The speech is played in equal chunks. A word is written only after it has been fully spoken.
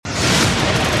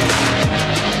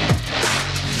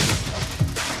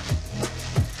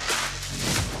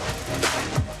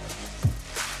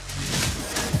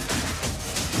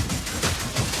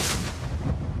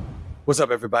What's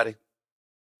up, everybody?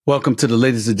 Welcome to the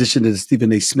latest edition of the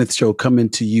Stephen A. Smith Show, coming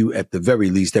to you at the very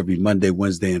least every Monday,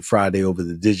 Wednesday, and Friday over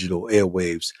the digital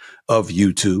airwaves of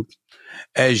YouTube.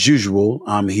 As usual,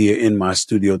 I'm here in my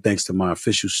studio thanks to my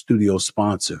official studio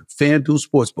sponsor, FanDuel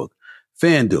Sportsbook.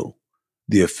 FanDuel,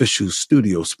 the official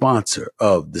studio sponsor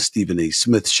of the Stephen A.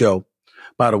 Smith Show.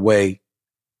 By the way,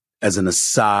 as an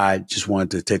aside, just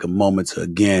wanted to take a moment to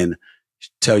again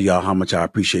tell y'all how much I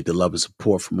appreciate the love and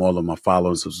support from all of my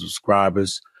followers and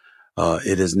subscribers.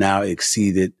 It has now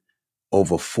exceeded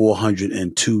over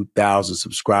 402,000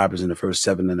 subscribers in the first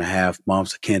 7.5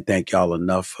 months. I can't thank y'all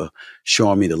enough for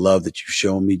showing me the love that you've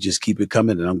shown me. Just keep it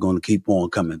coming, and I'm going to keep on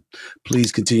coming.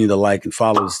 Please continue to like and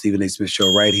follow the Stephen A. Smith Show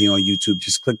right here on YouTube.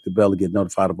 Just click the bell to get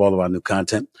notified of all of our new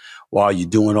content. While you're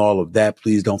doing all of that,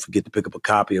 please don't forget to pick up a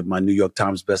copy of my New York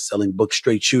Times best-selling book,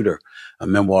 Straight Shooter, a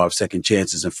memoir of second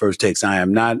chances and first takes. I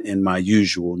am not in my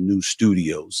usual new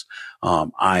studios.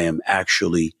 I am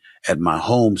actually at my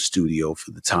home studio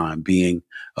for the time being,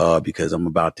 because I'm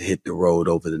about to hit the road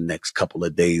over the next couple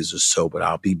of days or so, but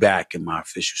I'll be back in my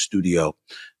official studio,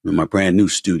 in my brand new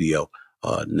studio,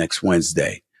 next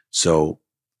Wednesday. So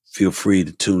feel free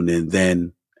to tune in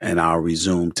then, and I'll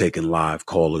resume taking live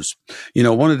callers. You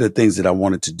know, one of the things that I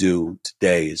wanted to do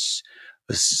today is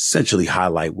essentially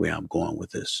highlight where I'm going with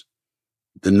this.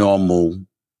 The normal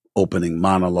opening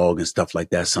monologue and stuff like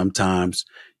that. Sometimes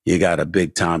you got a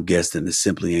big time guest and it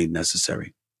simply ain't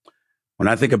necessary. When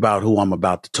I think about who I'm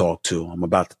about to talk to, I'm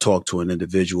about to talk to an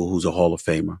individual who's a Hall of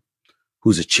Famer,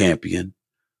 who's a champion,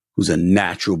 who's a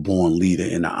natural born leader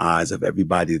in the eyes of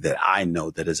everybody that I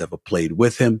know that has ever played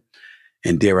with him,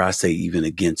 and dare I say even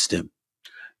against him.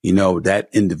 You know, that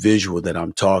individual that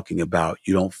I'm talking about,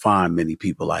 you don't find many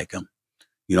people like him.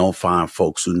 You don't find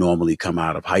folks who normally come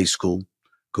out of high school,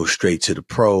 go straight to the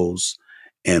pros,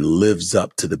 and lives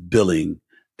up to the billing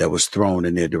that was thrown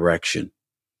in their direction.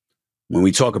 When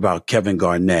we talk about Kevin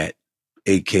Garnett,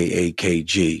 a.k.a.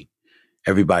 KG,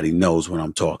 everybody knows what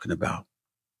I'm talking about.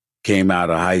 Came out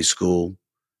of high school,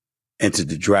 entered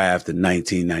the draft in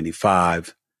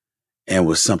 1995, and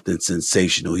was something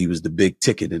sensational. He was the big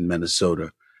ticket in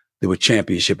Minnesota. There were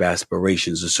championship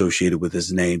aspirations associated with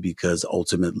his name because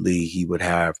ultimately he would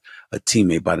have a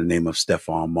teammate by the name of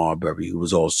Stephon Marbury, who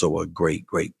was also a great,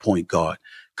 great point guard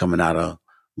coming out of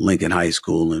Lincoln High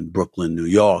School in Brooklyn, New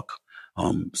York,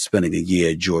 spending a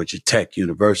year at Georgia Tech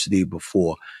University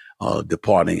before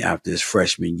departing after his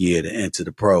freshman year to enter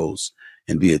the pros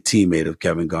and be a teammate of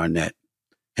Kevin Garnett.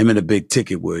 Him and the big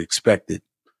ticket were expected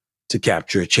to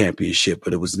capture a championship,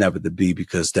 but it was never to be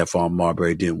because Stephon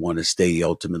Marbury didn't want to stay. He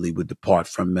ultimately would depart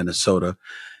from Minnesota.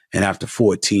 And after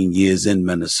 14 years in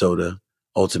Minnesota,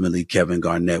 ultimately Kevin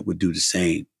Garnett would do the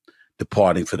same,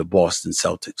 departing for the Boston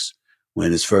Celtics.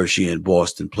 When his first year in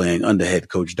Boston, playing under head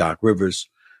coach Doc Rivers,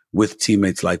 with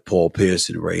teammates like Paul Pierce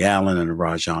and Ray Allen and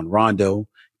Rajon Rondo,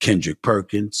 Kendrick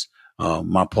Perkins,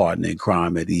 my partner in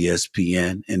crime at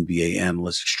ESPN, NBA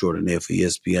analyst extraordinaire for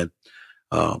ESPN,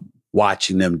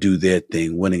 watching them do their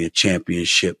thing, winning a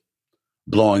championship,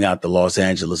 blowing out the Los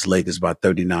Angeles Lakers by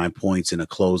 39 points in a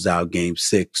closeout Game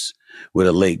 6, where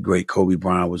the late, great Kobe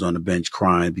Bryant was on the bench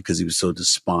crying because he was so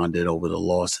despondent over the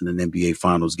loss in an NBA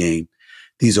Finals game.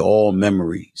 These are all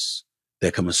memories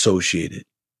that come associated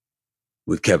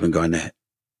with Kevin Garnett.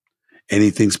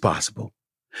 Anything's possible.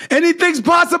 Anything's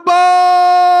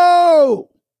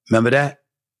possible! Remember that?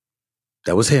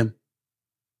 That was him.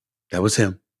 That was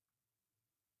him.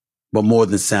 But more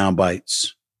than sound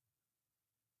bites,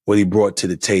 what he brought to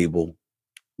the table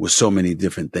was so many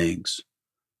different things.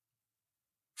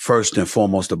 First and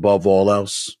foremost, above all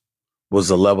else, was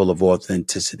the level of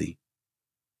authenticity.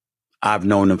 I've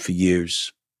known him for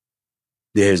years.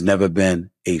 There has never been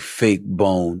a fake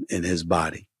bone in his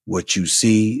body. What you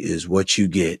see is what you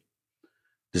get.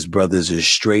 This brother is as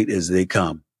straight as they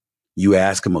come. You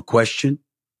ask him a question,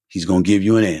 he's going to give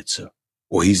you an answer.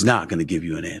 Or he's not going to give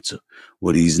you an answer.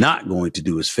 What he's not going to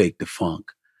do is fake the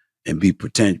funk and be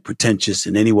pretentious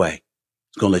in any way.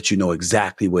 He's going to let you know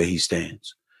exactly where he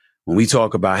stands. When we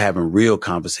talk about having real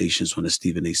conversations on the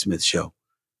Stephen A. Smith Show,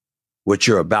 what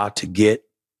you're about to get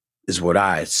is what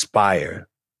I aspire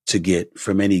to get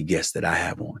from any guest that I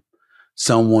have on.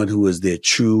 Someone who is their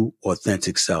true,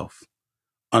 authentic self,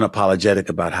 unapologetic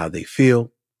about how they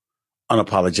feel,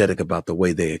 unapologetic about the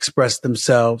way they express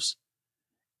themselves,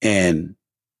 and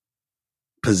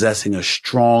possessing a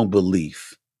strong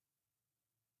belief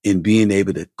in being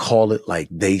able to call it like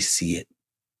they see it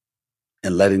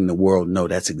and letting the world know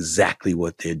that's exactly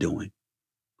what they're doing.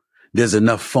 There's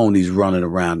enough phonies running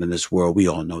around in this world. We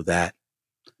all know that.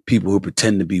 People who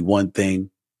pretend to be one thing,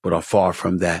 but are far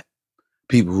from that.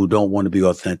 people who don't want to be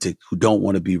authentic, who don't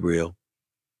want to be real.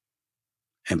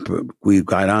 And we've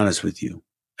got honest with you.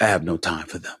 I have no time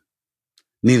for them.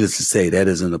 Needless to say, that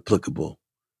isn't applicable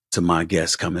to my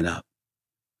guest coming up.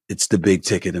 It's the big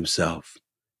ticket himself.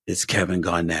 It's Kevin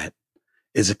Garnett.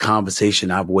 It's a conversation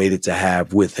I've waited to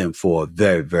have with him for a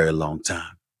very, very long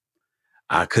time.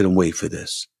 I couldn't wait for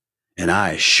this. And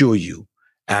I assure you,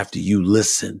 after you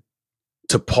listen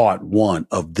to part one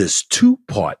of this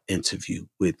 2-part interview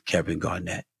with Kevin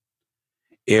Garnett,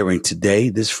 airing today,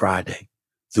 this Friday,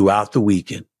 throughout the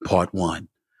weekend, part one,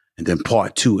 and then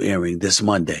part two airing this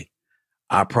Monday,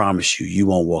 I promise you, you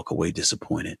won't walk away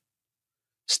disappointed.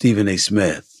 Stephen A.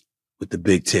 Smith with the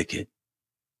big ticket,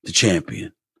 the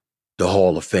champion, the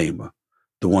Hall of Famer,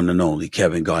 the one and only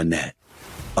Kevin Garnett.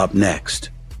 Up next,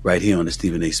 right here on the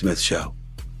Stephen A. Smith Show.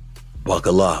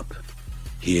 Buckle up.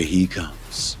 Here he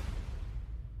comes.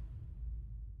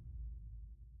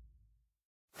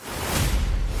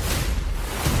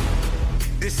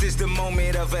 This is the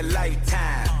moment of a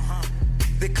lifetime.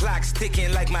 The clock's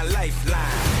ticking like my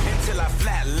lifeline. Until I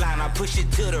flatline, I push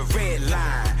it to the red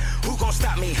line. Who gon'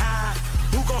 stop me high?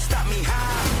 Who gon' stop me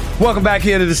high? Welcome back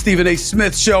here to the Stephen A.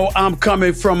 Smith Show. I'm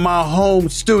coming from my home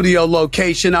studio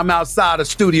location. I'm outside the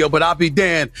studio, but I'll be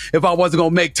damned if I wasn't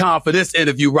going to make time for this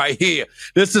interview right here.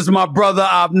 This is my brother.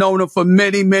 I've known him for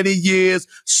many, many years.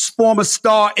 Former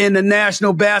star in the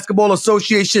National Basketball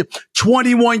Association,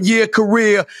 21-year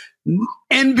career.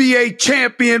 NBA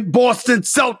champion, Boston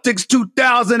Celtics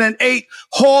 2008,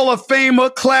 Hall of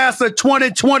Famer, class of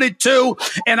 2022,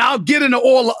 and I'll get into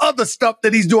all the other stuff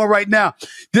that he's doing right now.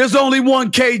 There's only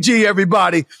one KG,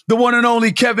 everybody, the one and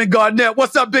only Kevin Garnett.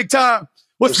 What's up, big time?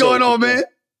 What's going on, man?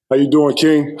 How you doing,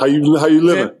 King? How you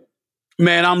living?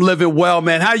 Man, I'm living well,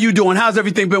 man. How you doing? How's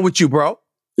everything been with you, bro?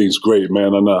 Things great,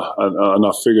 man. And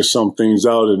I figured some things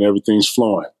out, and everything's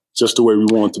flowing just the way we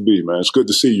want it to be, man. It's good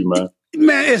to see you, man.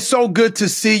 Man, it's so good to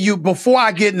see you. Before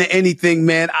I get into anything,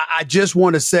 man, I just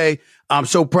want to say I'm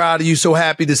so proud of you, so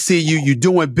happy to see you. You're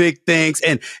doing big things.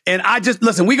 And I just,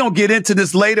 listen, we're going to get into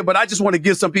this later, but I just want to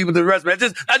give some people the resume. I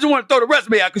just want to throw the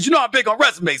resume out because you know I'm big on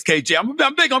resumes, KJ.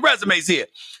 I'm big on resumes here.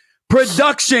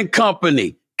 Production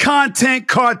company. Content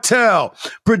Cartel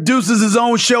produces his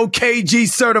own show, KG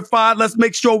Certified. Let's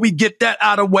make sure we get that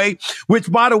out of the way,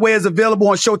 which, by the way, is available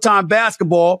on Showtime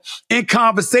Basketball in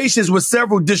conversations with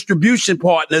several distribution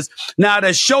partners. Now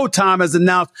that Showtime has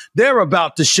announced they're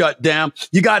about to shut down.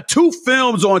 You got 2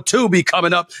 films on Tubi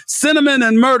coming up, Cinnamon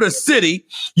and Murder City.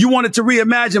 You wanted to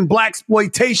reimagine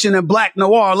blaxploitation and black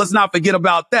noir. Let's not forget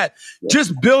about that.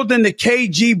 Just building the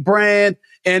KG brand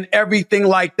and everything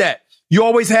like that. You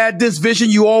always had this vision?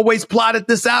 You always plotted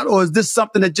this out? Or is this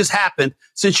something that just happened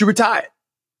since you retired?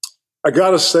 I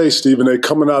got to say, Stephen A.,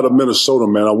 coming out of Minnesota,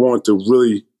 man, I wanted to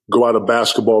really go out of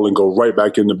basketball and go right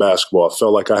back into basketball. I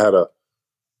felt like I had a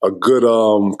good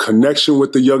connection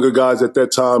with the younger guys at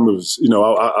that time. It was,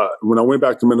 when I went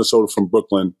back to Minnesota from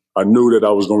Brooklyn, I knew that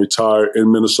I was going to retire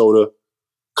in Minnesota.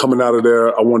 Coming out of there,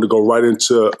 I wanted to go right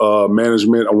into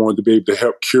management. I wanted to be able to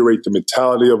help curate the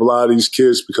mentality of a lot of these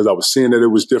kids because I was seeing that it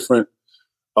was different.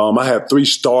 I had 3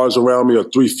 stars around me, or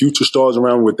 3 future stars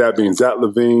around me, with that being Zach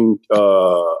LaVine,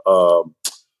 Karl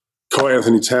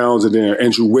Anthony Towns, and then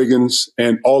Andrew Wiggins.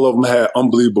 And all of them had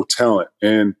unbelievable talent.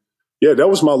 And yeah, that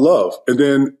was my love. And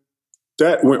then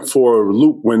that went for a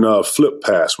loop when Flip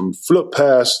passed. When Flip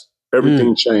passed,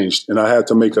 everything changed, and I had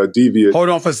to make a deviate. Hold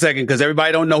on for a second, because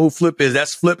everybody don't know who Flip is.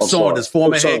 That's Flip Saunders,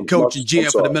 former head coach and GM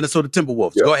for the Minnesota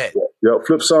Timberwolves. Yeah, go ahead. Yeah,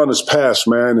 Flip Saunders passed,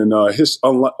 man, and his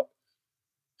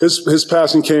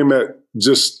passing came at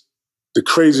just the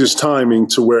craziest timing,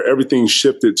 to where everything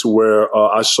shifted to where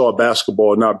I saw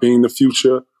basketball not being the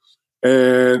future,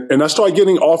 and I started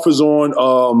getting offers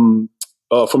on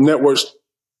from networks,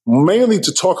 mainly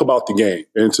to talk about the game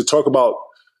and to talk about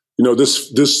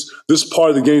this part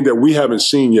of the game that we haven't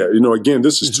seen yet. Again,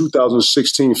 this is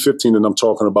 2016, 15 that I'm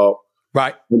talking about.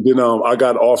 Right. And then I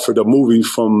got offered a movie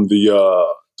from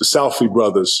the Southey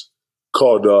brothers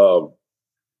called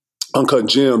Uncut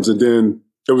Gems, and then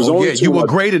it was only you were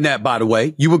great in that, by the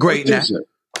way. You were great in that.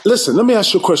 Listen, let me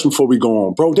ask you a question before we go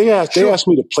on, bro. They asked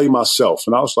me to play myself,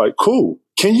 and I was like, cool.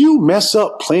 Can you mess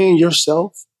up playing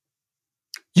yourself?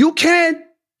 You can,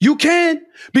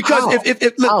 because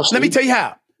let me tell you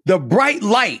how. The bright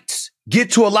lights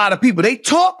get to a lot of people. They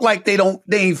talk like they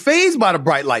ain't fazed by the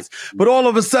bright lights, but all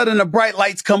of a sudden the bright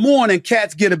lights come on and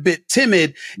cats get a bit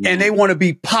timid and they want to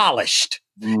be polished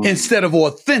instead of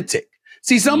authentic.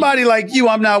 See, somebody like you,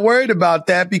 I'm not worried about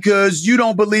that because you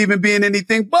don't believe in being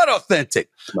anything but authentic.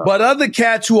 No. But other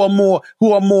cats who are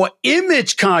more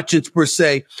image conscious per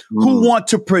se, who want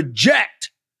to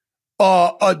project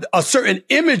a certain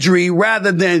imagery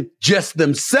rather than just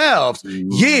themselves,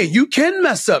 yeah, you can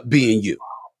mess up being you.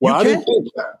 Well, I didn't think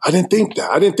that. I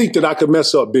didn't think that I could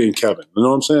mess up being Kevin. You know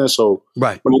what I'm saying? So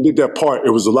right. When I did that part, it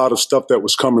was a lot of stuff that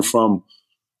was coming from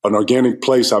an organic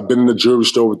place. I've been in the jewelry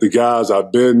store with the guys.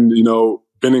 I've been,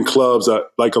 been in clubs. I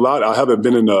haven't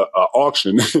been in an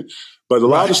auction, but a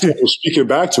lot of stuff was speaking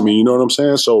back to me. You know what I'm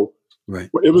saying? So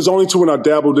it was only when I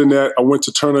dabbled in that. I went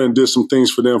to Turner and did some things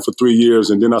for them for 3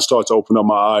 years. And then I started to open up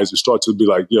my eyes and start to be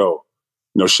like,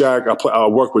 Shaq, I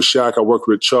work with Shaq. I work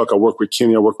with Chuck. I work with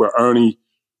Kenny. I work with Ernie.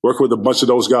 Working with a bunch of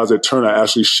those guys at Turner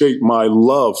actually shaped my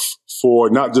love for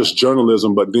not just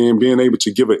journalism, but then being able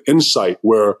to give an insight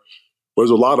where there's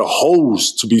a lot of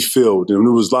holes to be filled. And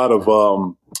there was a lot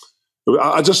of,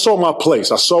 I just saw my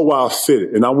place. I saw where I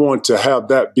fit. And I wanted to have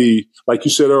that be, like you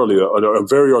said earlier, a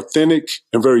very authentic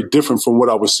and very different from what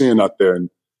I was seeing out there. And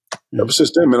ever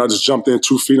since then, man, I just jumped in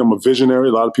 2 feet. I'm a visionary.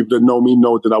 A lot of people that know me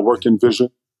know that I work in vision.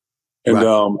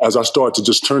 And as I started to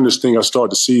just turn this thing, I started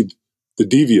to see the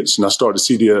deviance, and I started to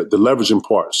see the leveraging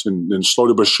parts. And then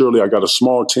slowly but surely, I got a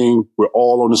small team. We're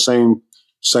all on the same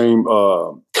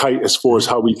kite as far as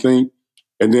how we think.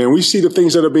 And then we see the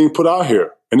things that are being put out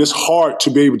here. And it's hard to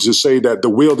be able to say that the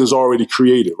wheel is already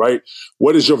created, right?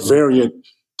 What is your variant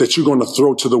that you're going to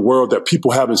throw to the world that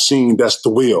people haven't seen? That's the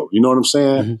wheel. You know what I'm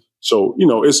saying? Mm-hmm. So,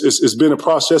 it's been a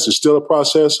process. It's still a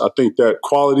process. I think that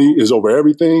quality is over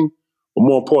everything. But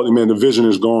more importantly, man, the vision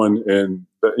is going, and,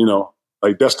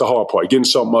 like that's the hard part, getting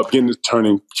something up, getting it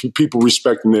turning, people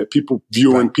respecting it, people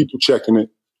viewing, people checking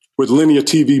it. With linear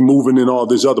TV moving and all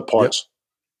these other parts,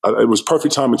 it was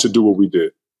perfect timing to do what we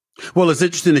did. Well, it's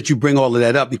interesting that you bring all of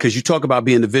that up because you talk about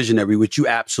being the visionary, which you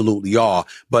absolutely are.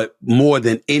 But more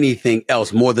than anything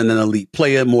else, more than an elite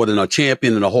player, more than a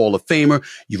champion and a Hall of Famer,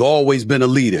 you've always been a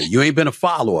leader. You ain't been a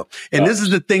follower. And this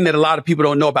is the thing that a lot of people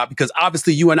don't know about, because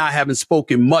obviously you and I haven't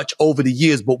spoken much over the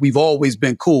years, but we've always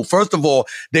been cool. First of all,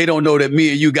 they don't know that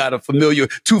me and you got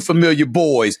two familiar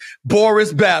boys,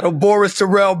 Boris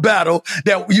Terrell Battle,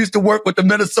 that used to work with the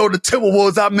Minnesota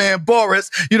Timberwolves. Our man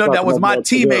Boris, that was my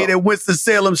teammate at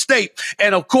Winston-Salem State.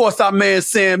 And of course, our man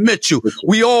Sam Mitchell.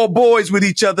 We all boys with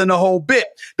each other in the whole bit.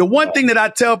 The one thing that I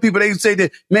tell people, they say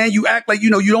that, man, you act like, you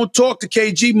don't talk to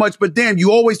KG much, but damn,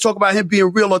 you always talk about him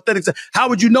being real authentic. So how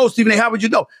would you know, Stephen A? How would you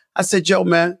know? I said, Joe,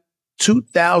 man,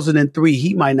 2003,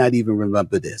 he might not even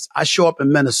remember this. I show up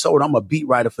in Minnesota. I'm a beat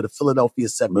writer for the Philadelphia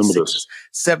 76ers.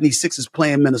 76ers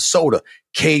playing Minnesota.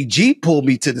 KG pulled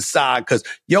me to the side because,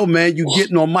 yo, man, you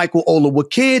getting on Michael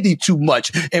Olowokandi too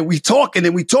much. And we talking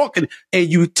and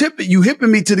you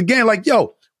hipping me to the game like,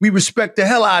 yo, we respect the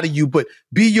hell out of you, but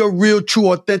be your real,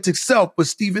 true, authentic self. But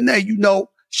Stephen A,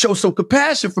 show some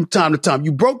compassion from time to time.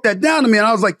 You broke that down to me, and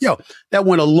I was like, yo, that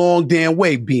went a long damn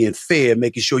way, being fair,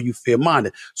 making sure you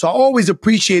fair-minded. So I always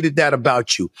appreciated that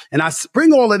about you. And I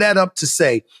bring all of that up to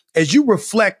say, as you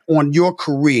reflect on your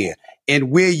career and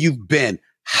where you've been,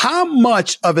 how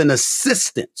much of an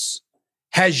assistance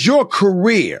has your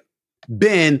career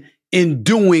been in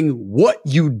doing what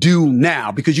you do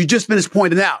now? Because you just finished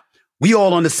pointing out, we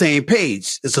all on the same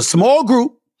page. It's a small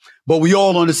group, but we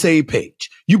all on the same page.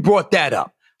 You brought that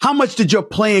up. How much did your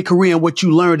playing career and what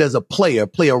you learned as a player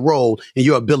play a role in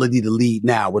your ability to lead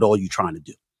now with all you're trying to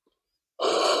do?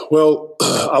 Well,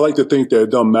 I like to think that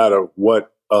it doesn't matter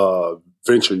what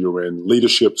venture you're in.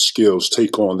 Leadership skills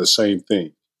take on the same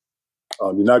thing.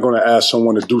 You're not going to ask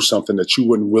someone to do something that you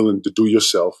weren't willing to do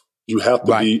yourself. You have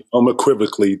to be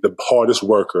unequivocally the hardest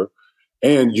worker.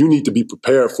 And you need to be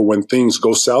prepared for when things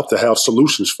go south to have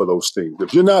solutions for those things.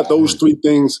 If you're not those three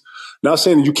things, not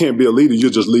saying that you can't be a leader,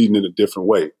 you're just leading in a different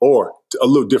way or a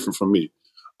little different from me.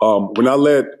 When I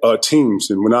led teams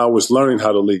and when I was learning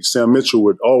how to lead, Sam Mitchell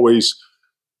would always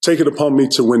take it upon me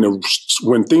to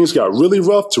when things got really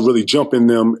rough to really jump in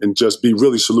them and just be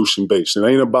really solution based. It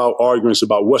ain't about arguing, it's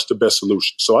about what's the best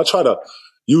solution. So I try to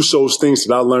use those things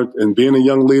that I learned in being a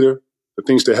young leader, the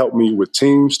things that help me with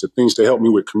teams, the things that help me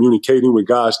with communicating with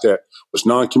guys that was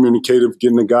non-communicative,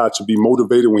 getting the guy to be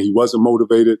motivated when he wasn't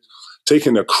motivated,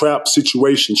 taking a crap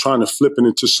situation, trying to flip it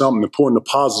into something and pulling the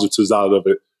positives out of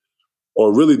it,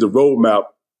 or really the roadmap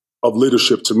of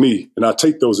leadership to me. And I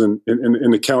take those in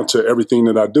account to everything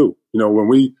that I do.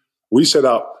 When we set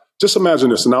out, just imagine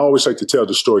this, and I always like to tell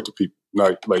the story to people.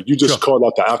 Like you just called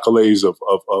out the accolades of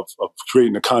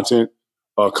creating a content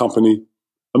company.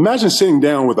 Imagine sitting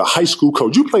down with a high school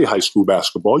coach. You play high school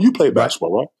basketball. You play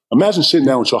basketball, right? Imagine sitting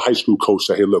down with your high school coach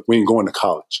and say, hey, look, we ain't going to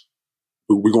college.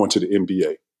 We're going to the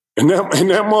NBA. And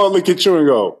that mom look at you and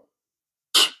go,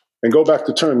 and go back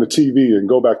to turning the TV and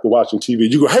go back to watching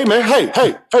TV. You go, hey, man, hey,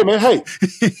 man, hey,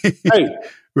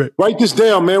 write this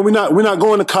down, man. We're not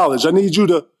going to college. I need you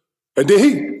to And then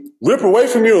he rip away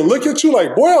from you and look at you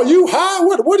like, boy, are you high?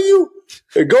 What are you?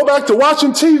 And go back to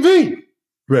watching TV.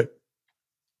 Right.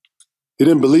 He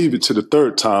didn't believe it to the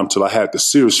third time till I had the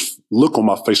serious look on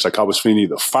my face like I was finna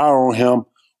either fire on him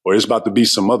or it's about to be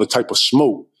some other type of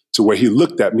smoke, to where he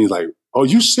looked at me like, oh,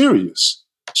 you serious?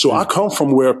 So I come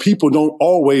from where people don't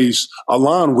always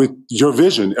align with your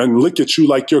vision and look at you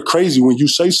like you're crazy when you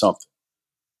say something.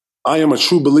 I am a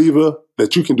true believer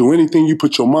that you can do anything you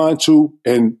put your mind to,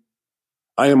 and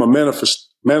I am a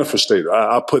manifestator.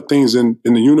 I put things in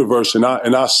the universe and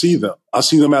I see them. I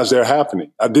see them as they're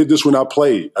happening. I did this when I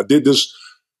played. I did this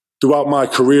throughout my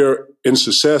career in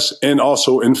success and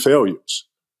also in failures.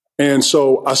 And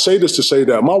so I say this to say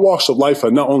that my walks of life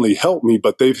have not only helped me,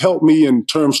 but they've helped me in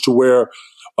terms to where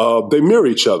they mirror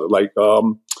each other. Like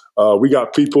we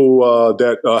got people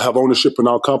that have ownership in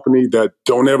our company that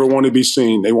don't ever want to be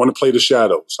seen. They want to play the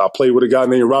shadows. I played with a guy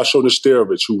named Rasho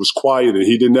Nesterovich who was quiet and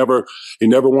he never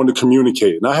wanted to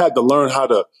communicate. And I had to learn how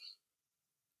to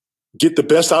get the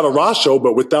best out of Rasho,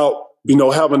 but without,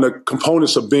 having the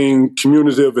components of being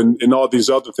communicative and all these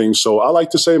other things. So I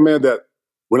like to say, man, that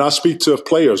when I speak to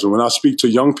players and when I speak to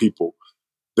young people,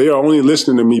 they are only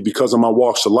listening to me because of my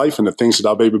walks of life and the things that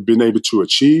I've been able to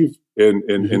achieve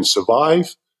and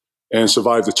survive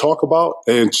to talk about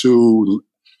and to,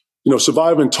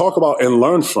 survive and talk about and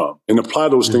learn from and apply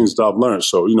those things that I've learned.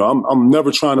 So, I'm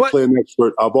never trying to play an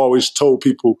expert. I've always told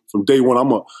people from day one, I'm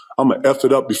gonna F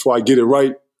it up before I get it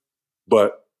right.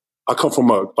 But I come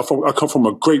from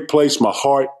a great place. My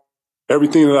heart,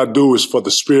 everything that I do is for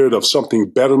the spirit of something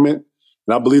betterment.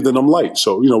 And I believe that I'm light.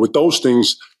 So, with those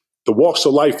things, the walks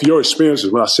of life, your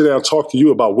experiences, when I sit down and talk to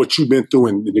you about what you've been through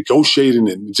and negotiating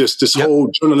and just this whole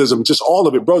journalism, just all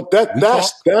of it, bro, that's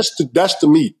the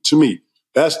meat to me.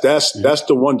 That's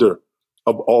the wonder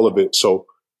of all of it. So,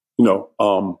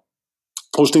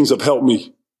 those things have helped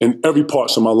me in every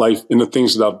parts of my life in the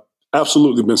things that I've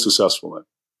absolutely been successful in.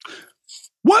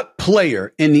 What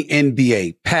player in the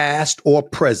NBA, past or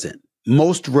present,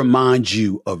 most reminds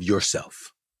you of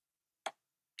yourself?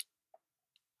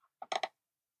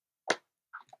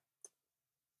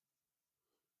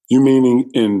 You meaning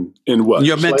in what?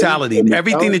 Your mentality,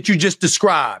 everything that you just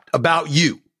described about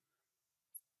you.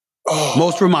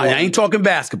 Most remind. I ain't talking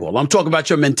basketball. I'm talking about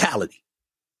your mentality.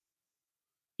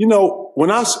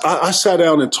 When I sat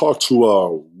down and talked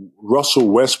to Russell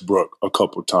Westbrook a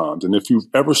couple of times, and if you've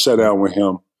ever sat down with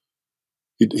him,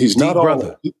 he's not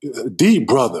all deep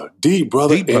brother,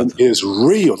 and is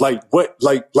real. Like what?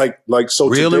 Like so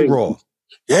real today, and raw.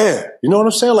 Yeah, you know what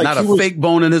I'm saying? Like not a fake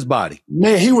bone in his body.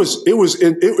 Man, it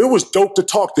was dope to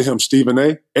talk to him, Stephen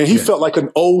A. And he felt like an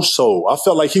old soul. I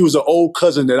felt like he was an old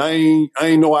cousin that I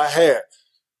ain't know I had.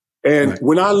 And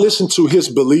when I listened to his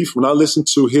belief, when I listened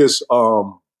to his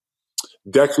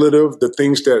declarative, the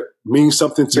things that mean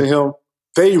something to him,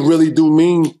 they really do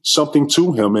mean something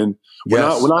to him. And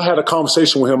when I had a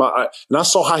conversation with him, and I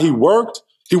saw how he works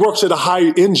at a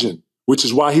higher engine, which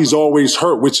is why he's always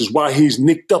hurt, which is why he's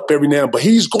nicked up every now and then. But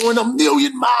he's going a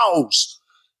million miles.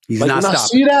 He's not stopping. I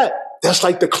see that, that's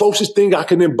like the closest thing I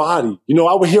can embody.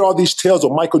 I would hear all these tales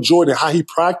of Michael Jordan, how he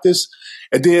practiced.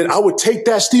 And then I would take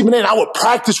that, Stephen A., and I would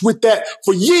practice with that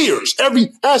for years.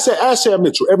 Every asset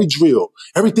Mitchell, every drill,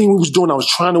 everything we was doing, I was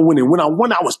trying to win. And when I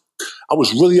won, I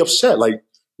was really upset. Like,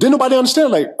 didn't nobody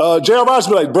understand? Like, J.R. Rodgers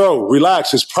be like, bro,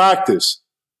 relax, it's practice.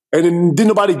 And then didn't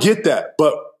nobody get that.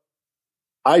 But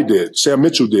I did. Sam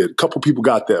Mitchell did. A couple people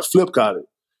got that. Flip got it.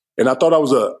 And I thought I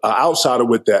was an outsider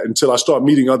with that until I started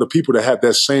meeting other people that had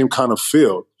that same kind of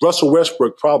feel. Russell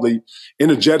Westbrook probably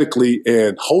energetically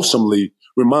and wholesomely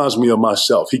reminds me of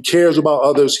myself. He cares about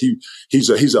others. He's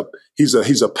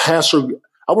a passer.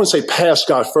 I wouldn't say pass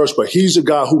guy first, but he's a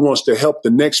guy who wants to help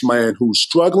the next man who's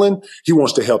struggling. He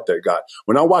wants to help that guy.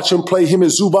 When I watch him play, him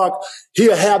and Zubac,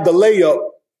 he'll have the layup.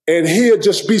 And he'll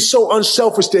just be so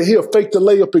unselfish that he'll fake the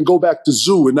layup and go back to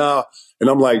Zoo. And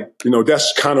I'm like,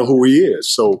 that's kind of who he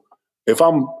is. So if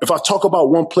I talk about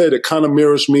one player that kind of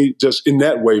mirrors me just in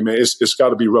that way, man, it's got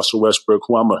to be Russell Westbrook,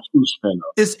 who I'm a huge fan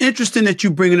of. It's interesting that you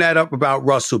bringing that up about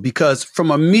Russell, because from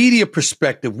a media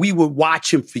perspective, we would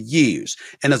watch him for years.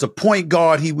 And as a point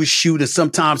guard, he would shoot, and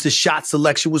sometimes his shot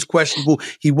selection was questionable.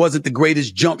 He wasn't the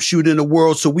greatest jump shooter in the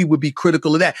world, so we would be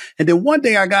critical of that. And then one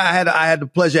day I had the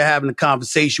pleasure of having a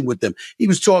conversation with him. He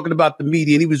was talking about the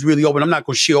media, and he was really open. I'm not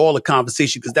going to share all the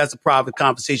conversation because that's a private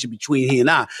conversation between he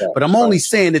and I. But I'm only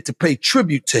saying it to pay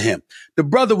tribute to him. The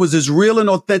brother was as real and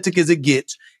authentic as it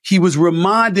gets. He was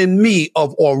reminding me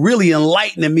of, or really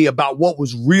enlightening me about what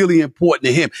was really important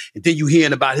to him. And then you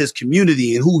hearing about his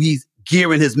community and who he's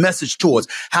gearing his message towards,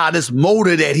 how this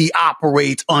motor that he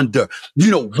operates under,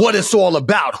 what it's all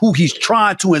about, who he's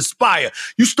trying to inspire.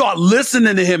 You start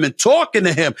listening to him and talking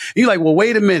to him. And you're like, well,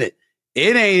 wait a minute.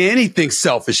 It ain't anything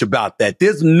selfish about that.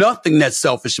 There's nothing that's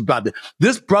selfish about it.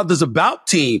 This brother's about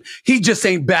team. He just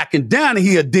ain't backing down.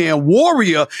 He a damn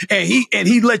warrior. And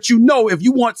he let you know if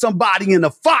you want somebody in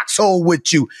the foxhole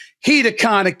with you, he the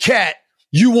kind of cat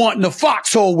you want in the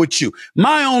foxhole with you.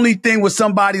 My only thing with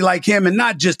somebody like him, and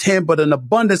not just him, but an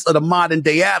abundance of the modern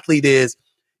day athlete is,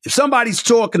 if somebody's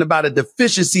talking about a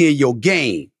deficiency in your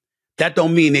game, that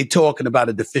don't mean they talking about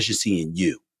a deficiency in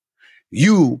you.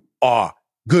 You are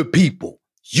good people.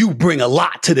 You bring a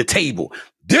lot to the table.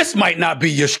 This might not be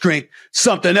your strength.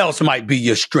 Something else might be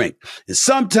your strength. And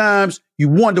sometimes you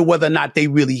wonder whether or not they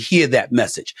really hear that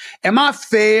message. Am I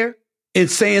fair in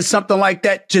saying something like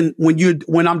that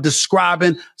when I'm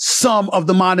describing some of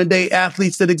the modern day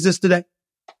athletes that exist today?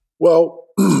 Well,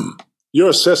 your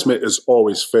assessment is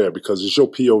always fair because it's your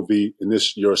POV and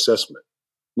this your assessment.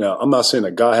 Now, I'm not saying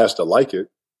a guy has to like it.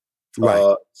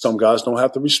 Right. Some guys don't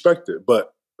have to respect it,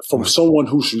 but from someone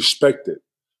who's respected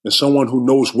and someone who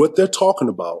knows what they're talking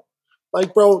about,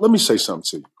 like, bro, let me say something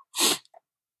to you.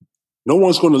 No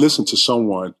one's going to listen to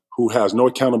someone who has no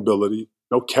accountability,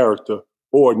 no character,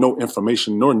 or no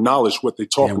information, nor knowledge what they're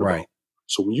talking about.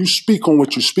 So when you speak on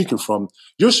what you're speaking from,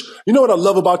 you know what I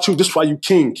love about you? This is why you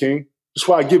king. This is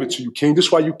why I give it to you, king. This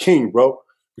is why you king, bro.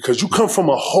 Because you come from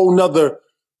a whole nother,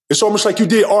 it's almost like you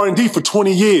did R&D for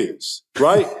 20 years,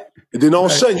 right? And then all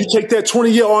of a sudden you take that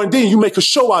 20-year R&D and you make a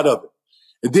show out of it.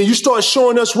 And then you start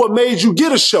showing us what made you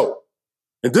get a show.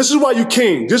 And this is why you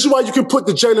king. This is why you can put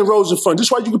the Jalen Rose in front. This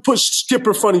is why you can put Skip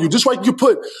in front of you. This is why you can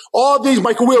put all these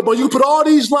Michael Wilbon. You can put all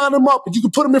these, line them up, and you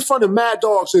can put them in front of Mad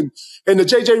Dogs and the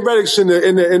JJ Reddicks and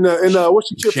what's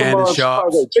the kid from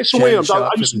Chicago? Jason Williams.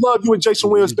 I used to love you and Jason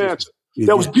Williams banter.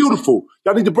 That was beautiful.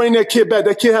 Y'all need to bring that kid back.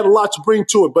 That kid had a lot to bring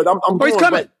to it. But he's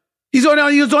coming. He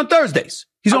was on Thursdays.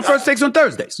 He's on First Takes on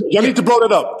Thursdays. Y'all need to blow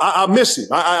that up. I miss him.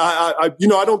 I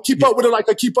don't keep up with it like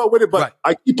I keep up with it, but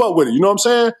I keep up with it. You know what I'm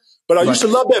saying? But I used to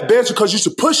love that banter because you used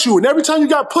to push you. And every time you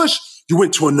got pushed, you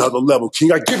went to another level,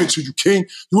 King. I give it to you, King.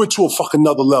 You went to a fucking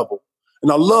another level. And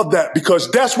I love that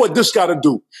because that's what this got to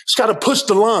do. It's got to push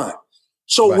the line.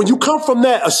 So when you come from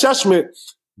that assessment,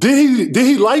 did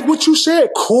he like what you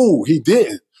said? Cool, he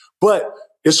didn't. But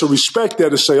it's a respect there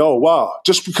to say, oh, wow.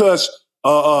 Just because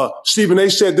Stephen A.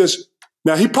 said this,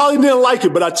 now, he probably didn't like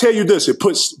it, but I tell you this, it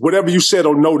puts whatever you said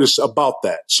on notice about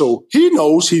that. So he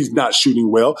knows he's not shooting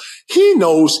well. He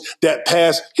knows that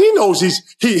pass. He knows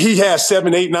he has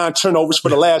 7, 8, 9 turnovers for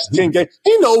the last 10 games.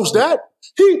 He knows that.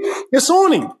 It's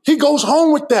on him. He goes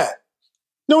home with that.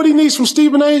 You know what he needs from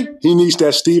Stephen A? He needs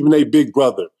that Stephen A. big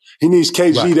brother. He needs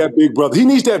KG, that big brother. He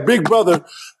needs that big brother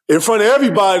in front of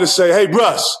everybody to say, hey,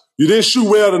 Russ, you didn't shoot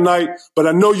well tonight, but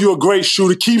I know you're a great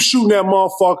shooter. Keep shooting that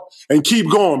motherfucker and keep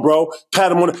going, bro.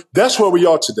 Pat him on it. That's where we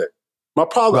are today. My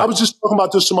problem, I was just talking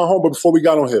about this to my homeboy before we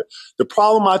got on here. The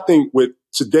problem I think with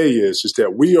today is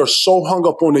that we are so hung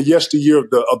up on the yesteryear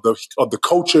of the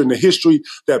culture and the history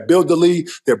that built the league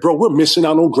that, bro, we're missing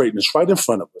out on greatness right in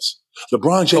front of us.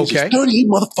 LeBron James is 38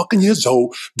 motherfucking years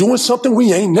old doing something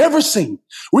we ain't never seen.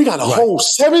 We got a whole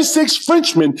 7'6"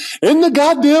 Frenchman in the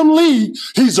goddamn league.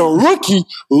 He's a rookie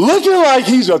looking like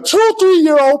he's a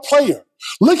 2-3-year-old player,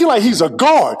 looking like he's a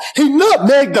guard. He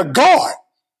nutmegged the guard.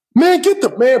 Man,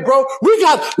 bro.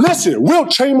 Listen, Wilt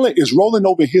Chamberlain is rolling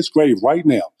over his grave right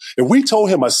now. If we told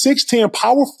him a 6'10"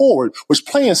 power forward was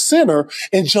playing center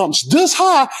and jumps this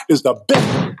high is the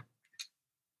best.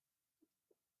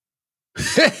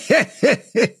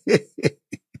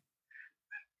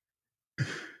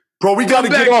 Bro, we got to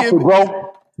get off it,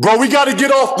 bro. Bro, we got to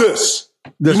get off this.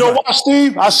 You know why,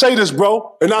 Steve? I say this,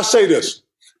 bro, and I say this.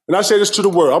 And I say this to the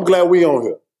world. I'm glad we on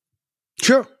here.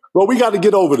 Sure. Bro, we got to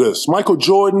get over this. Michael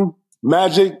Jordan,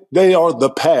 Magic, they are the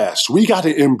past. We got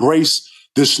to embrace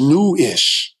this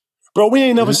new-ish. Bro, we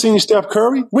ain't never seen Steph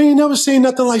Curry. We ain't never seen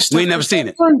nothing like Steph. We ain't never seen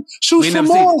it. Shoots from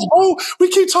Mars, bro. We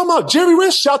keep talking about Jerry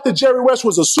West. Shout that Jerry West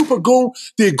was a super goon,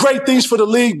 did great things for the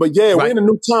league. But yeah, we're in a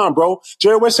new time, bro.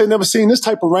 Jerry West ain't never seen this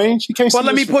type of range. He can't see. Well,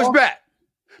 let me push back.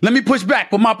 Let me push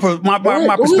back with my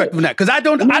perspective on that, because I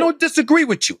don't disagree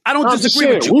with you. I don't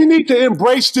disagree with you. We need to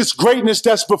embrace this greatness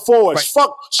that's before us.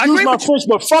 Fuck, excuse my French,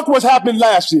 but fuck what happened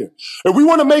last year. If we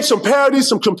want to make some parodies,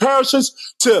 some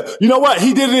comparisons to, you know what,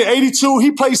 he did it in 82,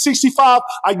 he played 65,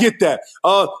 I get that.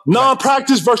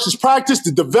 Non-practice versus practice,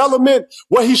 the development,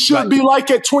 what he should be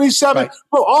like at 27.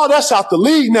 Bro, all that's out the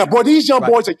league now, boy. These young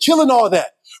boys are killing all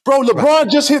that. Bro, LeBron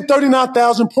just hit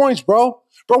 39,000 points, bro.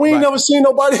 Bro, we ain't never seen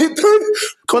nobody hit 30.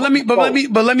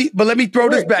 But let me throw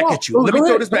this back at you. Let me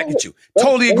throw this back at you.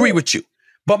 Totally agree with you.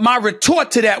 But my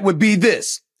retort to that would be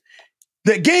this.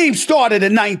 The game started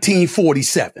in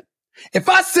 1947. If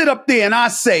I sit up there and I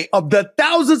say of the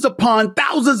thousands upon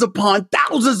thousands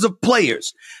of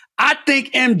players, I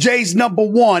think MJ's number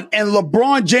one and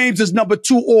LeBron James is number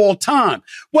two all time.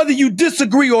 Whether you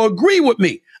disagree or agree with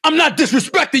me, I'm not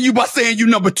disrespecting you by saying you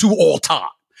number two all time.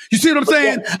 You see what I'm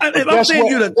saying?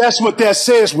 That's what that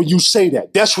says when you say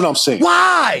that. That's what I'm saying.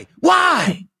 Why?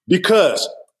 Because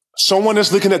someone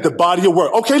is looking at the body of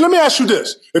work. Okay, let me ask you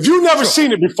this. If you've never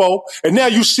seen it before and now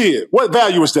you see it, what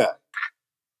value is that?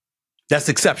 That's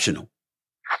exceptional.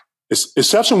 It's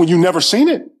exceptional when you've never seen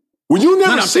it. When you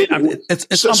never seen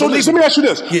it. So let me ask you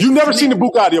this. Yeah, you've never seen the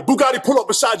Bugatti. A Bugatti pull up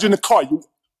beside you in the car.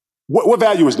 What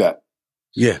value is that?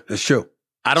 Yeah, that's true.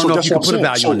 I don't know if you can put a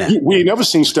value on that. We ain't never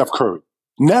seen Steph Curry.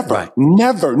 Never. Right.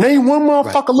 Never. Name one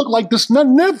motherfucker look like this.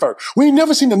 Never. We ain't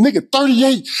never seen a nigga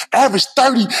 38, average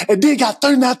 30, and then got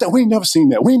 39. We ain't never seen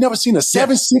that. We ain't never seen a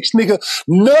 7'6" nigga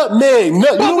nutmeg.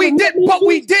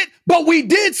 But we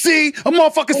did see a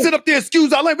motherfucker sit up there,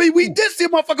 excuse our language. We did see a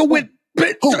motherfucker win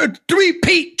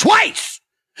three-peat twice.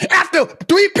 After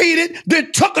three-peated,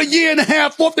 then took a year and a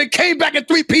half off, then came back and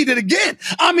three-peated again.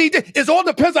 I mean, it all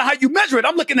depends on how you measure it.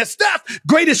 I'm looking at Steph,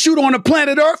 greatest shooter on the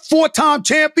planet Earth, 4-time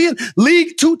champion,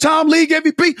 two-time league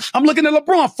MVP. I'm looking at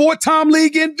LeBron, 4-time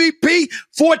league MVP,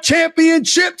 4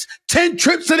 championships, 10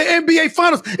 trips to the NBA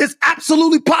Finals. It's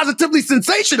absolutely positively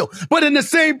sensational. But in the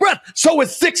same breath, so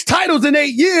is 6 titles in 8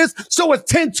 years, so is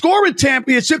 10 scoring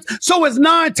championships, so is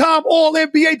 9-time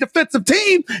All-NBA defensive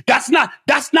team. That's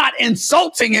not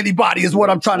insulting anybody is what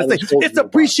I'm trying to say. It's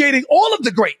appreciating all of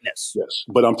the greatness. Yes,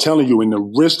 but I'm telling you, in the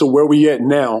risk of where we at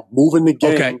now, moving the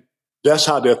game, that's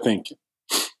how they're thinking.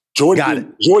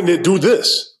 Jordan didn't do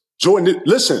this.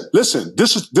 Listen,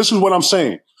 this is what I'm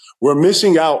saying. We're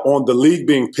missing out on the league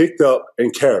being picked up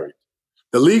and carried.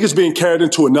 The league is being carried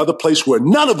into another place where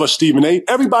none of us, Stephen A.,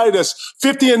 everybody that's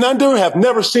 50 and under have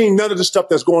never seen none of the stuff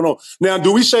that's going on. Now,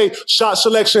 do we say shot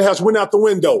selection has went out the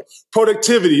window?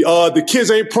 Productivity, the kids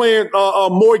ain't playing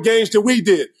more games than we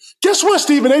did. Guess what,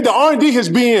 Stephen A.? The R&D has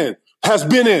been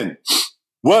in.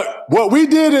 What we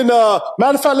did in, matter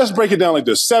of fact, let's break it down like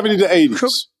this, 70 to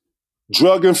 80s.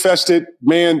 Drug-infested,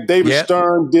 man, David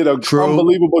Stern did an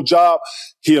unbelievable job.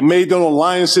 He had made them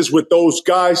alliances with those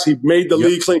guys. He made the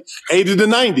league clean. 80 to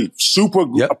 90,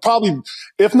 probably,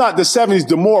 if not the 70s,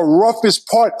 the more roughest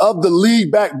part of the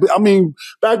league back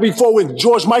before when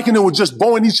George Mike and them were just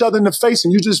bowing each other in the face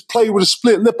and you just play with a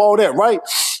split lip, all that, right?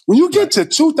 When you get to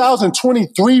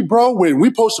 2023, bro, when we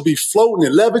supposed to be floating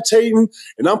and levitating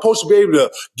and I'm supposed to be able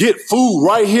to get food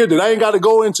right here that I ain't got to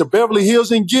go into Beverly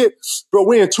Hills and get, bro,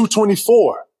 we're in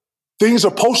 224. Things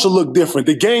are supposed to look different.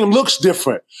 The game looks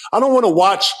different. I don't want to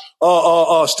watch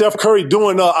Steph Curry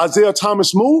doing Isaiah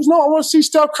Thomas moves. No, I want to see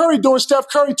Steph Curry doing Steph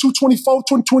Curry 224,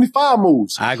 225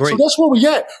 moves. I agree. So that's where we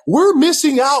at. We're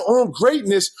missing out on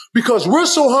greatness because we're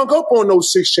so hung up on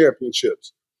those 6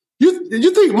 championships.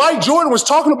 You think Mike Jordan was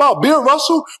talking about Bill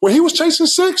Russell when he was chasing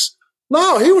 6?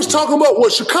 No, he was talking about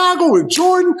what Chicago and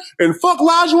Jordan and fuck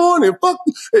Olajuwon and fuck,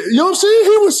 you know what I'm saying?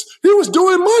 He was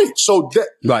doing Mike. So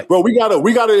bro, we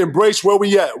gotta embrace where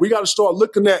we at. We gotta start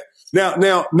looking at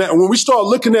now when we start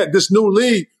looking at this new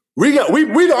league, we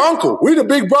the uncle, we the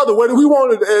big brother, whether we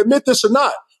want to admit this or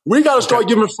not. We gotta start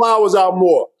giving flowers out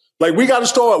more. Like we gotta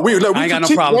start. We got no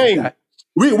problem with that.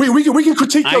 We can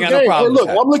critique your game. Hey, look,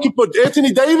 I'm looking for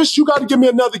Anthony Davis. You got to give me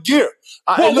another gear.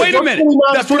 Well, wait a minute.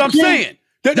 That's what I'm saying.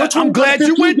 I'm glad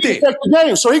you went there. The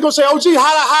game. So he gonna say, OG, how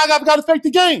I got to affect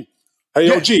the game? Hey,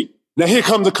 OG, now here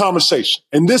comes the conversation.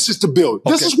 And this is the build.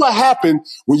 This is what happened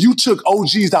when you took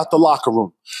OGs out the locker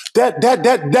room.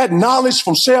 That knowledge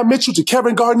from Sam Mitchell to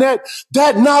Kevin Garnett,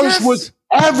 that knowledge was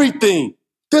everything.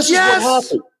 This is what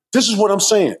happened. This is what I'm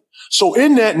saying. So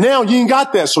in that, now you ain't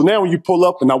got that. So now when you pull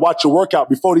up and I watch your workout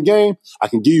before the game, I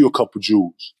can give you a couple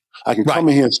jewels. I can come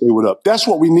in here and say what up. That's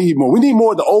what we need more. We need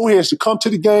more of the old heads to come to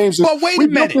the games. But wait a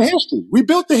minute. We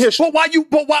built the history. But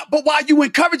why you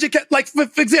encourage it? Like,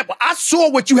 for example, I saw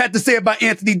what you had to say about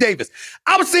Anthony Davis.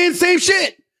 I was saying the same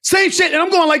shit. Same shit. And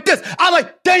I'm going like this. I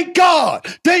like, thank God,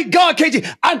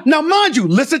 KG. Now, mind you,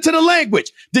 listen to the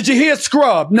language. Did you hear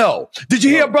scrub? No. Did you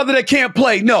hear a brother that can't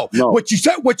play? No. What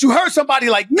you heard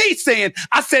somebody like me saying,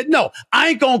 I said, no, I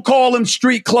ain't going to call him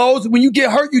street clothes. When you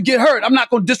get hurt, you get hurt. I'm not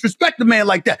going to disrespect the man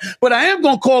like that. But I am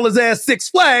going to call his ass Six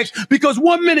Flags because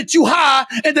 1 minute you high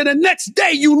and then the next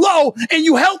day you low and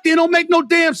you healthy and don't make no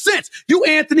damn sense. You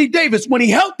Anthony Davis, when he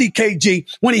healthy, KG,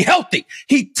 when he healthy,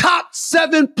 he topped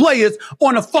 7 players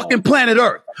on a fucking planet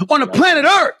Earth. On the planet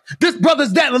Earth, this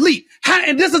brother's that elite.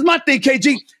 And this is my thing,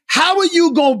 KG. How are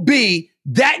you going to be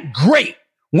that great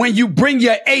when you bring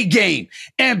your A game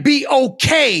and be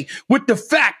okay with the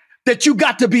fact that you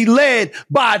got to be led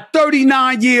by a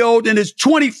 39-year-old in his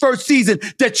 21st season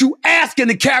that you asking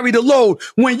to carry the load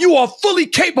when you are fully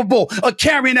capable of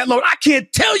carrying that load? I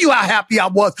can't tell you how happy I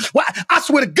was. Well, I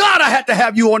swear to God, I had to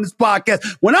have you on this podcast.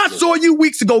 When I saw you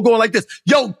weeks ago going like this,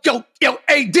 yo,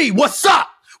 AD, what's up?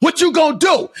 What you gonna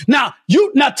do? Now,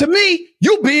 to me,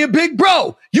 you being big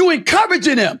bro, you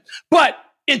encouraging him. But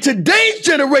in today's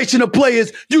generation of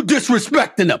players, you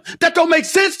disrespecting them. That don't make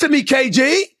sense to me,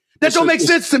 KG. That don't make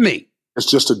sense to me. It's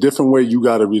just a different way you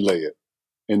got to relay it.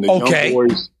 And the young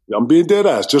boys, I'm being dead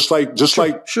ass. Just like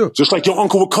your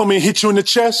uncle would come in and hit you in the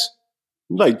chest.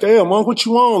 You're like, damn, uncle, what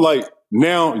you on? Like,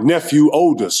 now nephew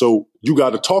older, so you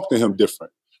got to talk to him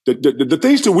different. The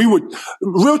things that we would,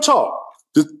 real talk,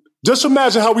 just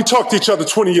imagine how we talked to each other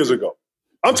 20 years ago.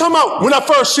 I'm talking about when I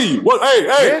first see you.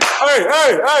 Hey.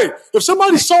 If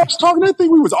somebody saw us talking, they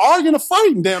think we was arguing or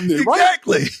fighting damn near, right?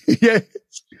 Exactly. Yeah.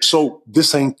 So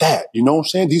this ain't that. You know what I'm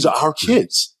saying? These are our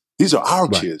kids. These are our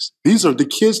kids. These are the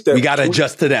kids that we got to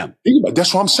adjust to them.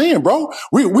 That's what I'm saying, bro.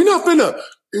 We're not finna,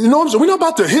 you know what I'm saying? We're not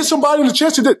about to hit somebody in the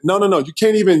chest. No. You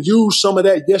can't even use some of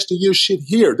that yesteryear shit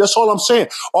here. That's all I'm saying.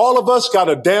 All of us got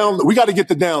to download. We got to get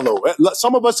the download.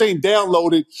 Some of us ain't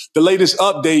downloaded the latest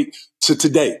update to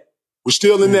today. We're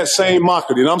still in that same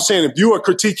market. And I'm saying if you are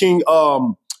critiquing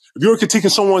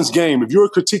someone's game, if you're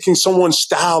critiquing someone's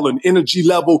style and energy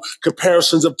level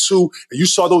comparisons of two, and you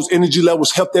saw those energy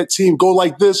levels help that team go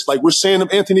like this, like we're saying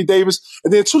of Anthony Davis.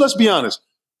 And then two, let's be honest,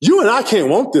 you and I can't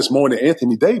want this more than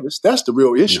Anthony Davis. That's the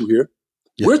real issue here.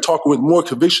 Yeah. We're talking with more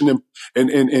conviction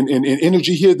and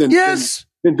energy here than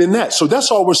that. So that's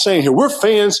all we're saying here. We're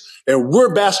fans and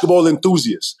we're basketball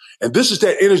enthusiasts. And this is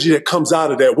that energy that comes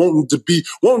out of that,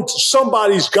 wanting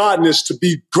somebody's godness to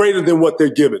be greater than what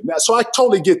they're given. So I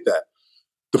totally get that.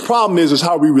 The problem is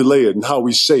how we relay it and how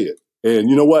we say it. And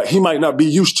you know what? He might not be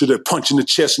used to the punch in the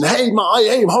chest and, hey,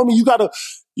 homie,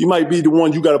 you might be the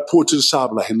one you got to pull to the side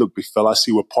and like, hey, look, big fella, I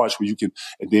see what parts where you can,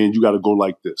 and then you got to go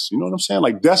like this. You know what I'm saying?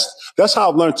 Like that's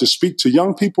how I've learned to speak to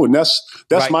young people. And that's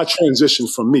right. My transition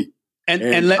from me.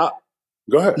 Go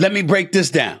ahead. Let me break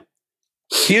this down.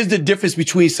 Here's the difference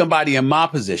between somebody in my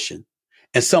position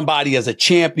and somebody as a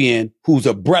champion who's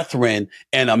a brethren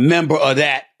and a member of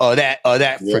that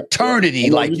fraternity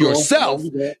like yourself.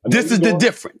 This is the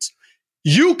difference.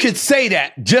 You could say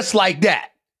that just like that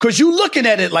because you looking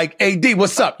at it like, AD,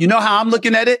 what's up? You know how I'm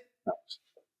looking at it?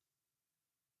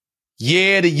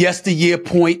 Yeah, the yesteryear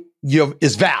point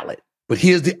is valid, but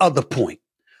here's the other point.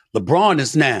 LeBron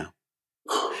is now.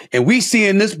 And we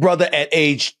seeing this brother at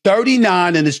age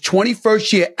 39 in his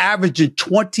 21st year averaging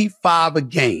 25 a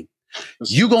game.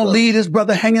 You gonna leave this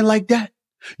brother hanging like that?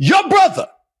 Your brother.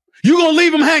 You gonna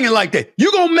leave him hanging like that.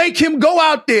 You gonna make him go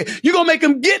out there. You gonna make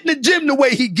him get in the gym the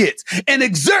way he gets and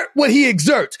exert what he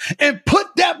exerts and put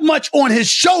that much on his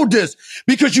shoulders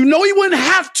because you know he wouldn't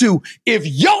have to if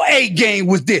your A game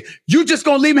was there. You just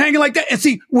gonna leave him hanging like that? And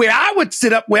see, where I would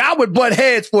sit up, where I would butt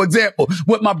heads, for example,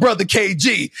 with my brother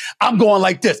KG, I'm going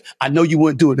like this. I know you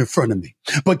wouldn't do it in front of me,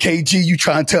 but KG, you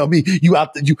trying to tell me you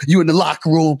out there, you in the locker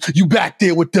room, you back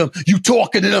there with them, you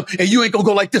talking to them, and you ain't gonna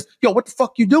go like this. Yo, what the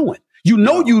fuck you doing? You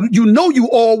know you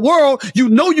all world. You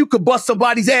know you could bust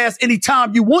somebody's ass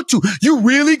anytime you want to. You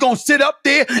really gonna sit up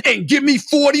there and give me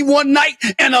 40 one night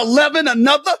and 11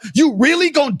 another? You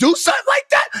really gonna do something like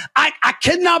that? I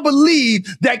cannot believe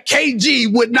that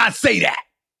KG would not say that.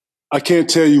 I can't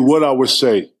tell you what I would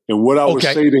say. And what I would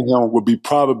say to him would be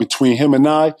private between him and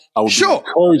I. I would be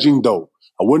encouraging though.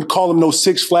 I wouldn't call him no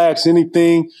Six Flags,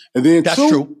 anything. And then that's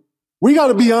true. We got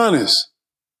to be honest.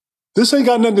 This ain't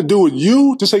got nothing to do with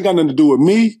you. This ain't got nothing to do with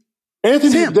me.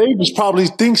 Anthony Davis probably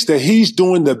thinks that he's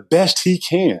doing the best he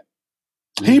can.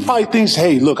 He probably thinks,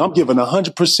 hey, look, I'm giving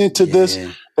 100% to this.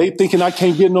 They thinking I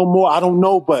can't get no more. I don't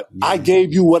know, but I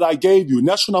gave you what I gave you. And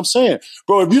that's what I'm saying.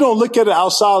 Bro, if you don't look at it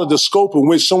outside of the scope in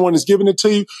which someone is giving it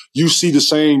to you, you see the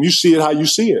same. You see it how you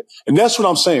see it. And that's what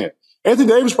I'm saying. Anthony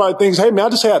Davis probably thinks, hey, man, I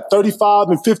just had 35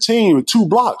 and 15 with 2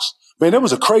 blocks. Man, that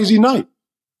was a crazy night.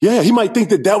 Yeah, he might think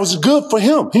that was good for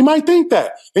him. He might think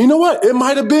that. And you know what? It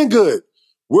might have been good.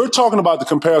 We're talking about the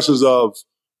comparisons of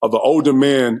an older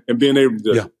man and being able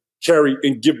to carry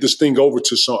and give this thing over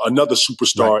to another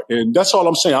superstar. Right. And that's all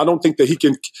I'm saying. I don't think that he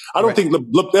can. I don't think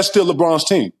that's still LeBron's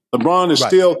team. LeBron is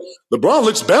still. LeBron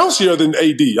looks bouncier than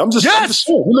AD. I'm just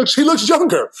saying. He looks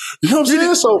younger. You know what I'm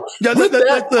saying? So with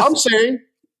that, I'm saying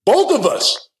both of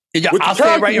us. I'll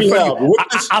say it right in front of you.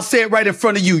 I'll say it right in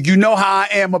front of you. You know how I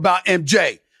am about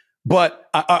MJ. but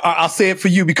I'll say it for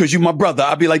you because you're my brother.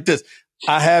 I'll be like this.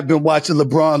 I have been watching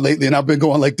LeBron lately, and I've been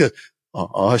going like this.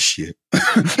 Oh shit.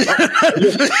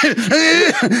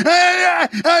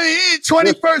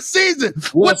 21st season.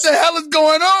 What the hell is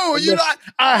going on? You know,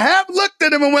 I have looked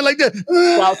at him and went like this.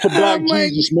 Shout out to Black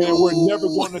Jesus, man. We're never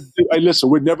going to hey, listen,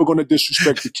 we're never going to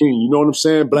disrespect the king. You know what I'm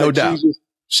saying? Black No doubt. Jesus.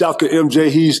 Shout to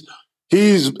MJ.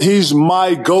 He's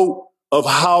my GOAT of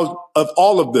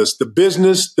all of this. The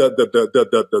business,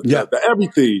 the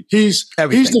everything. He's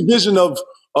the vision of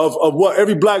what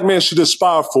every black man should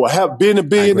aspire for. Being a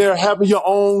billionaire, having your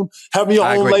own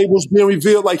labels being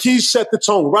revealed. Like, he set the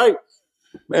tone, right?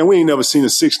 Man, we ain't never seen a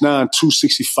 6'9",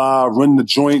 265 run the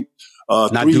joint,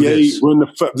 3'8", run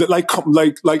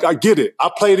the like I get it.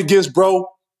 I played against, bro.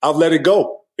 I've let it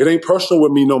go. It ain't personal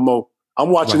with me no more. I'm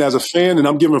watching as a fan, and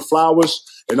I'm giving flowers,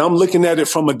 and I'm looking at it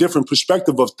from a different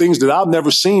perspective of things that I've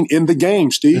never seen in the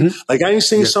game, Steve. Mm-hmm. Like, I ain't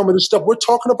seen some of the stuff we're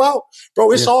talking about.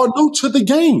 Bro, it's all new to the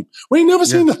game. We ain't never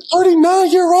seen a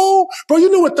 39-year-old. Bro,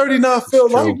 you know what 39 feel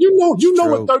like. You know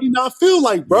what 39 feel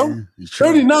like, bro.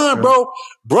 39, bro.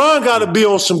 Bron got to be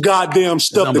on some goddamn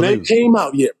stuff that ain't came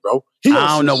out yet, bro.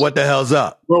 I don't know what the hell's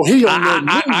up. Bro,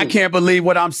 I can't believe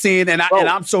what I'm seeing, and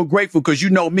I'm so grateful because you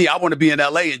know me. I want to be in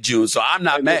LA in June, so I'm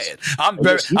not mad. I'm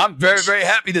very, very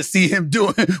happy to see him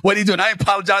doing what he's doing. I ain't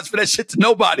apologize for that shit to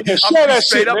nobody. Man, share that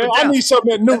shit, man. I need some of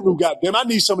that new, goddamn. I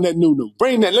need some of that new.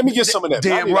 Bring that. Let me get some of that.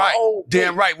 Damn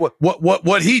right.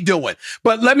 What he doing?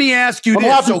 But let me ask you I'm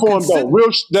this. happy for him,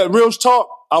 though. Real talk,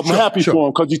 I'm happy for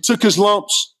him because he took his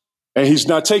lumps and he's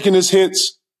not taking his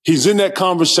hits. He's in that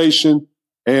conversation.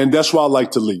 And that's why I like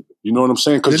to leave. You know what I'm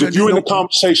saying? Because if you're in the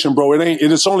conversation, bro,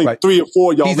 it's only 3 or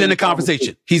 4 y'all. He's in the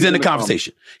conversation. He's in the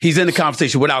conversation. He's in the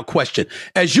conversation without question.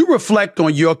 As you reflect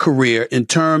on your career in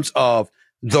terms of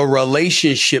the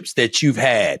relationships that you've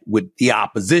had with the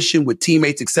opposition, with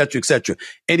teammates, et cetera,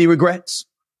 any regrets?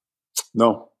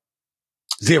 No.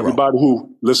 Zero.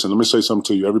 Listen, let me say something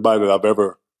to you. Everybody that I've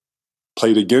ever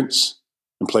played against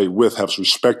and played with has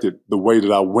respected the way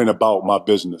that I went about my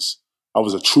business. I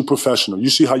was a true professional. You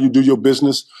see how you do your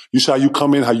business? You see how you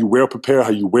come in, how you well prepare,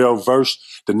 how you well versed.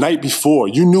 The night before,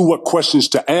 you knew what questions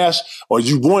to ask or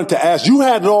you wanted to ask. You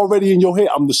had it already in your head.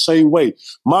 I'm the same way.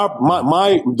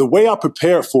 The way I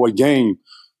prepared for a game,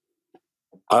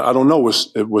 I don't know,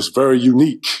 it was very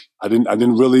unique. I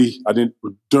didn't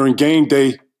during game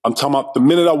day, I'm talking about the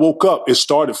minute I woke up, it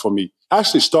started for me.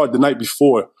 Actually, it started the night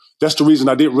before. That's the reason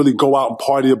I didn't really go out and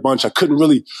party a bunch. I couldn't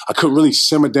really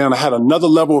simmer down. I had another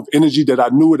level of energy that I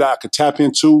knew that I could tap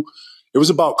into. It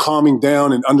was about calming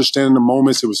down and understanding the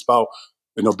moments. It was about,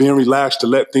 being relaxed to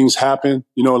let things happen.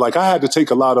 Like, I had to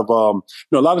take a lot of, a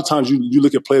lot of times you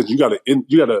look at players, you got to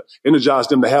energize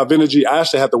them to have energy. I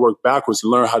actually had to work backwards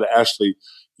and learn how to actually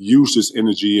use this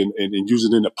energy and use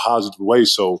it in a positive way.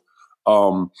 So,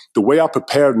 the way I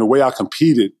prepared and the way I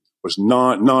competed was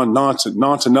nonsense, to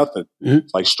nothing. Mm-hmm.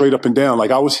 Like, straight up and down.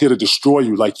 Like, I was here to destroy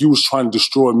you. Like, you was trying to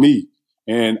destroy me.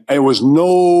 And it was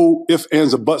no ifs,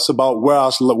 ands, or buts about where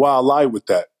I lied with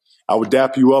that. I would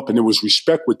dap you up, and it was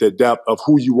respect with that dap of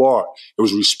who you are. It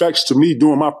was respects to me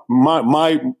doing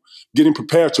my getting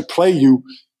prepared to play you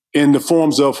in the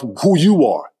forms of who you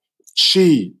are.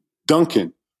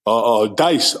 Duncan,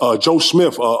 Dice, Joe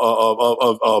Smith,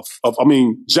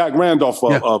 Zach Randolph,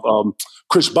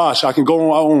 Chris Bosh. I can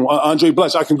go on, Andre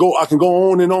Bless. I can go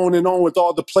on and on and on with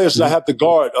all the players that I have to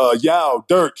guard. Yao,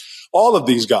 Dirk, all of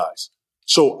these guys.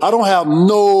 So I don't have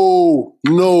no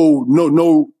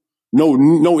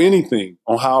anything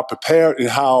on how I prepared and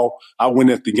how I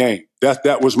went at the game.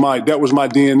 That was my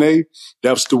DNA.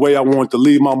 That's the way I wanted to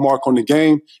leave my mark on the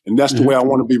game, and that's the way I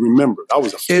want to be remembered. I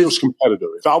was a fierce competitor.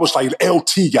 If I was like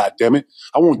LT, goddammit,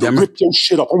 I wanted to rip your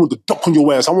shit up. I wanted to duck on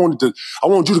your ass. I wanted you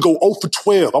to go 0 for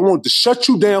 12. I wanted to shut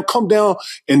you down, come down,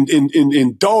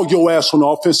 and dog your ass on the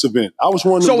offensive end. I was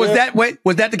one of them. So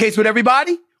was that the case with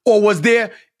everybody, or was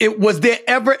there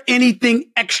ever anything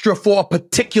extra for a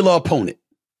particular opponent?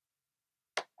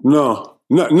 No,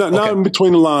 not in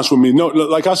between the lines with me. No,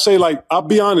 like I say, like, I'll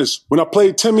be honest. When I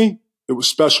played Timmy, it was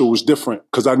special. It was different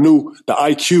because I knew the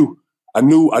IQ. I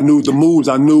knew the moves.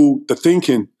 I knew the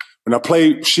thinking. When I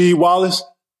played Sheed Wallace,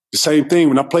 the same thing.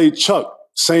 When I played Chuck,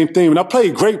 same thing. When I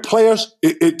played great players,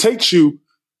 it takes you,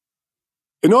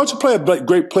 in order to play a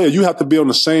great player, you have to be on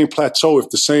the same plateau with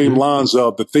the same lines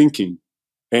of the thinking.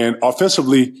 And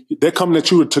offensively, they're coming at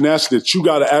you with tenacity that you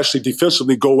got to actually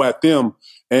defensively go at them.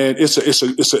 And it's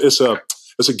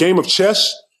a game of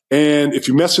chess. And if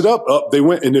you mess it up, they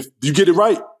win. And if you get it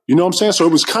right, you know what I'm saying? So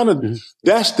it was kind of,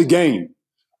 that's the game.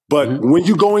 But when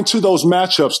you go into those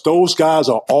matchups, those guys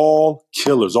are all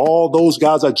killers. All those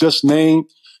guys I just named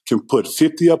can put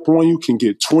 50 up on you, can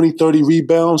get 20, 30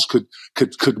 rebounds, could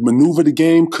maneuver the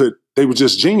game, they were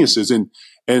just geniuses. And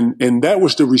that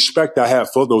was the respect I had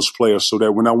for those players, so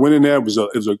that when I went in there, it was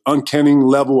an uncanny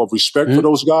level of respect for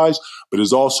those guys, but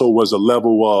it also was a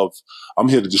level of, I'm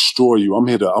here to destroy you. I'm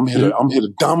here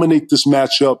to dominate this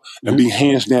matchup and be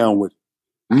hands down with it.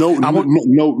 No,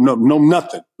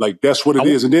 nothing. Like, that's what it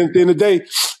is. And then at the end of the day,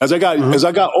 as I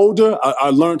got older,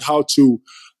 I learned how to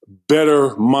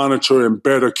better monitor and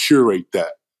better curate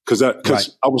that. Because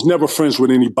I was never friends with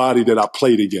anybody that I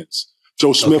played against.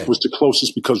 Joe Smith was the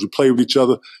closest because we played with each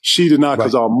other. She did not,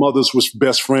 because our mothers was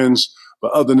best friends.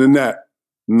 But other than that,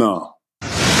 no.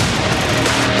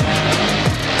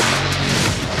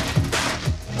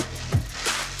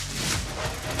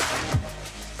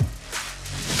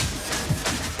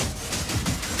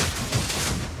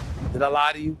 Did I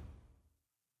lie to you?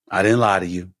 I didn't lie to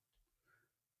you.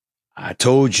 I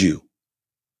told you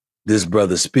this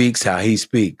brother speaks how he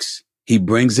speaks. He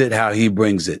brings it how he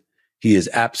brings it. He is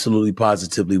absolutely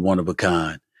positively one of a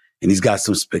kind, and he's got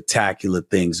some spectacular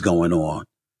things going on.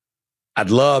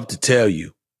 I'd love to tell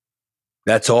you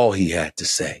that's all he had to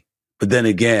say. But then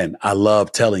again, I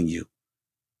love telling you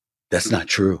that's not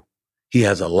true. He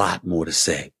has a lot more to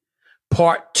say.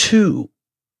 Part 2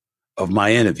 of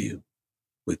my interview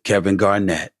with Kevin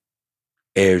Garnett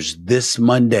airs this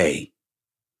Monday.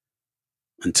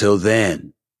 Until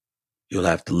then, you'll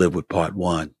have to live with part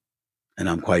 1. And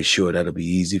I'm quite sure that'll be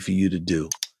easy for you to do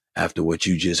after what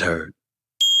you just heard.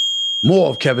 More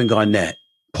of Kevin Garnett,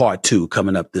 part 2,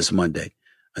 coming up this Monday.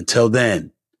 Until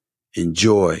then,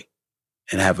 enjoy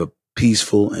and have a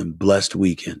peaceful and blessed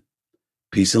weekend.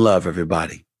 Peace and love,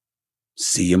 everybody.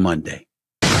 See you Monday.